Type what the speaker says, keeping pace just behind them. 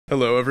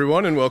Hello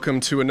everyone, and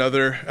welcome to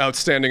another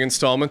outstanding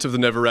installment of the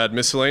Never Rad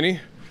Miscellany.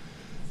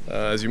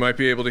 As you might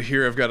be able to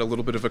hear, I've got a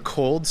little bit of a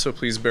cold, so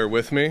please bear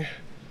with me.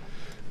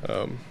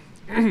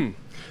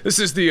 This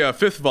is the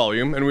fifth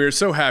volume, and we are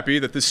so happy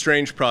that this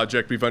strange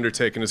project we've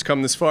undertaken has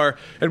come this far,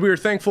 and we are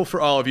thankful for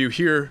all of you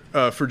here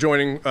for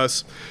joining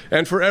us,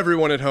 and for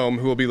everyone at home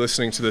who will be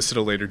listening to this at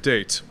a later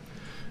date.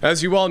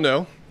 As you all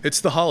know,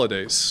 it's the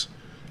holidays,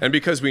 and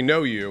because we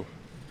know you,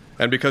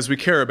 and because we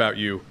care about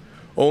you,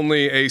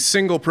 only a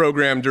single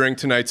program during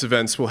tonight's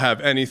events will have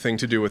anything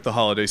to do with the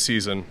holiday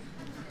season.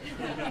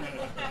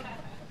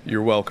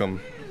 You're welcome.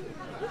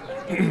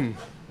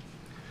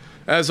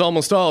 As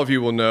almost all of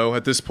you will know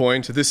at this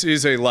point, this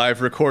is a live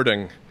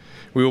recording.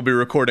 We will be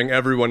recording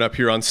everyone up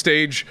here on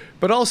stage,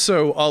 but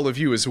also all of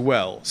you as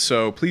well.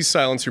 So please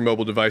silence your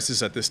mobile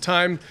devices at this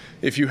time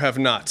if you have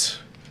not.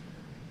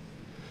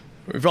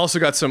 We've also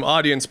got some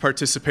audience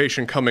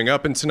participation coming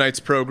up in tonight's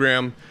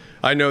program.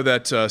 I know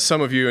that some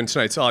of you in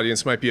tonight's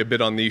audience might be a bit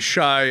on the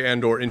shy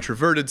and or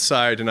introverted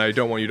side, and I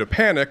don't want you to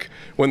panic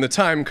when the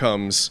time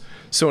comes.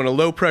 So in a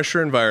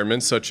low-pressure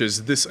environment, such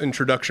as this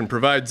introduction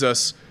provides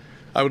us,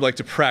 I would like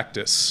to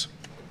practice.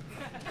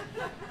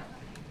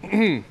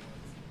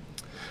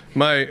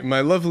 My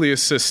lovely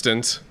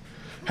assistant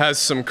has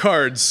some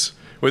cards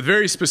with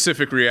very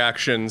specific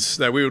reactions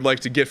that we would like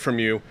to get from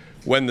you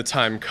when the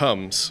time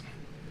comes.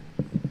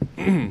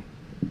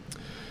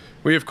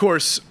 We, of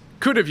course,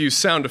 could have used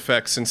sound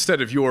effects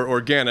instead of your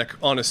organic,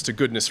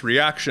 honest-to-goodness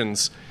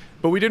reactions,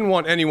 but we didn't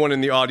want anyone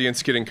in the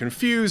audience getting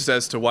confused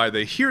as to why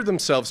they hear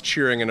themselves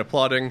cheering and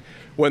applauding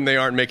when they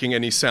aren't making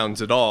any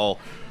sounds at all,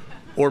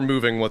 or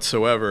moving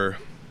whatsoever.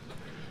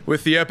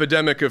 With the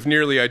epidemic of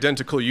nearly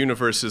identical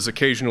universes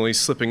occasionally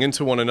slipping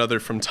into one another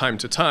from time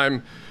to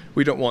time,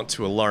 we don't want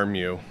to alarm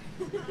you.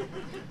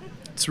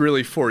 It's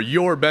really for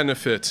your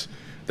benefit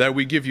that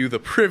we give you the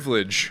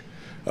privilege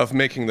of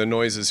making the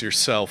noises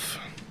yourself.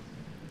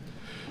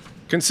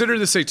 Consider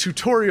this a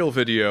tutorial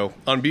video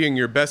on being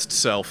your best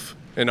self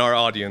in our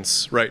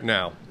audience right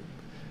now.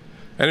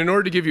 And in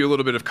order to give you a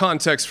little bit of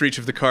context for each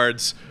of the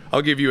cards,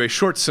 I'll give you a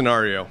short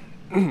scenario.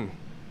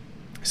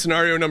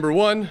 Scenario number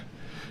 1,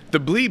 the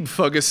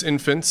bleebfugus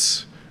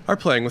infants are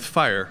playing with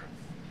fire.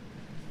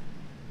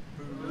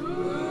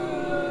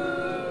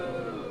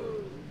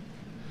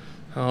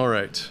 All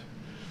right.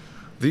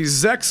 The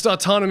Zext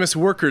Autonomous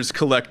Workers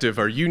Collective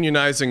are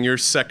unionizing your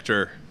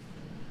sector.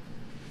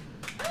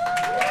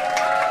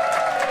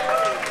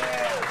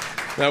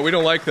 No, we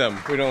don't like them.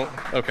 We don't.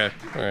 Okay.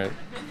 All right.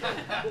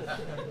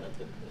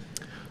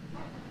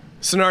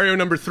 Scenario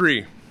number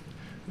 3.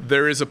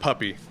 There is a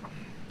puppy.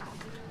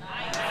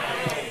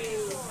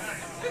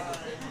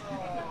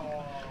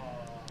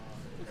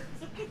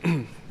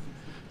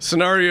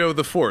 Scenario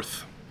the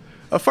 4th.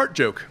 A fart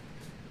joke.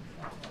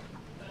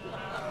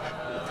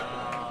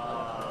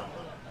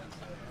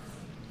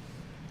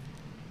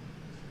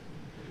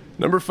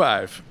 Number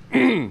 5.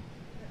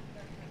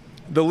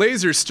 The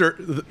laser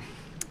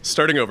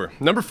starting over.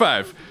 Number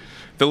 5.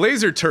 The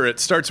laser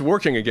turret starts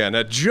working again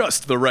at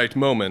just the right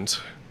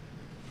moment.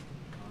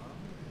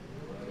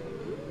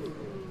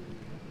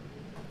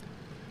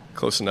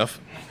 Close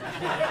enough.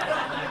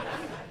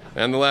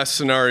 And the last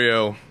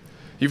scenario.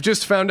 You've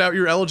just found out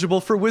you're eligible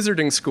for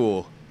wizarding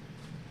school.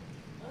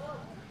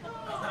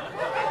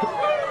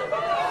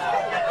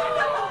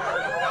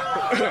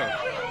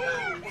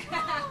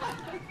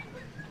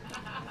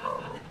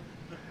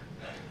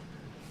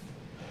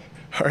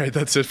 All right,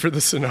 that's it for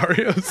the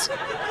scenarios.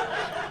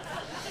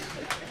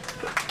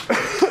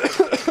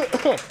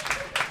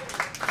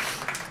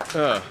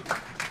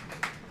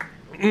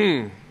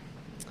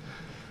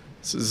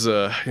 This is,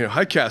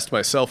 I cast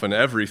myself in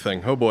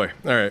everything. Oh boy.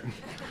 All right.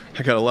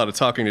 I got a lot of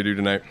talking to do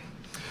tonight.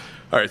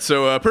 All right,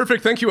 so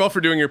perfect. Thank you all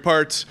for doing your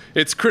part.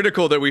 It's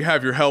critical that we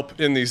have your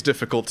help in these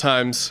difficult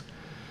times.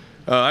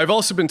 I've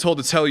also been told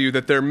to tell you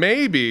that there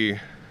may be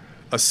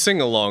a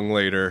sing-along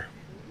later,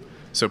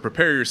 so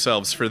prepare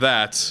yourselves for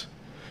that.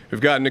 We've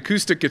got an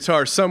acoustic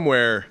guitar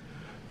somewhere,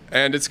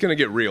 and it's going to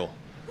get real.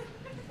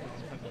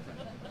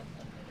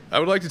 I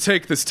would like to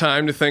take this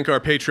time to thank our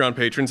Patreon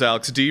patrons,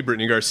 Alex D.,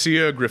 Brittany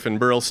Garcia, Griffin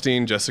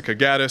Burlstein, Jessica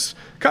Gaddis,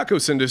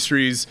 Kakos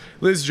Industries,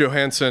 Liz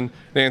Johansson,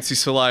 Nancy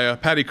Celaya,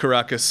 Patty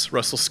Caracas,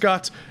 Russell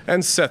Scott,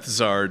 and Seth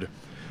Zard.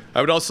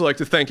 I would also like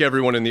to thank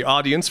everyone in the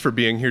audience for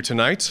being here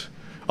tonight.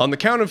 On the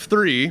count of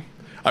 3,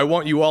 I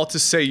want you all to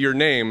say your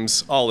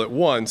names all at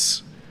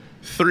once.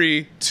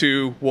 3,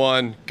 2,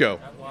 1, go.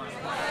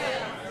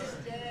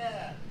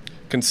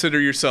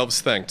 Consider yourselves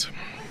thanked.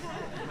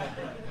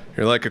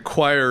 You're like a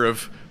choir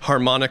of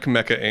harmonic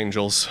mecha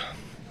angels.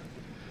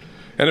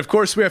 And of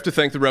course, we have to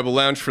thank the Rebel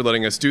Lounge for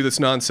letting us do this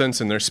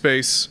nonsense in their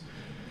space.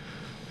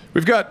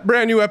 We've got a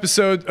brand new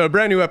episode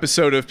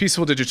of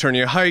Peaceful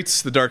Digiternia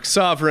Heights, The Dark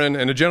Sovereign,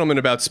 and A Gentleman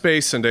About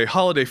Space, and a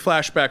holiday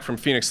flashback from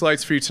Phoenix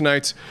Lights for you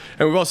tonight.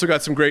 And we've also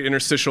got some great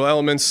interstitial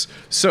elements.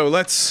 So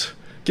let's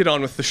get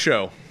on with the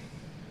show.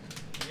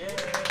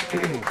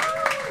 Yeah.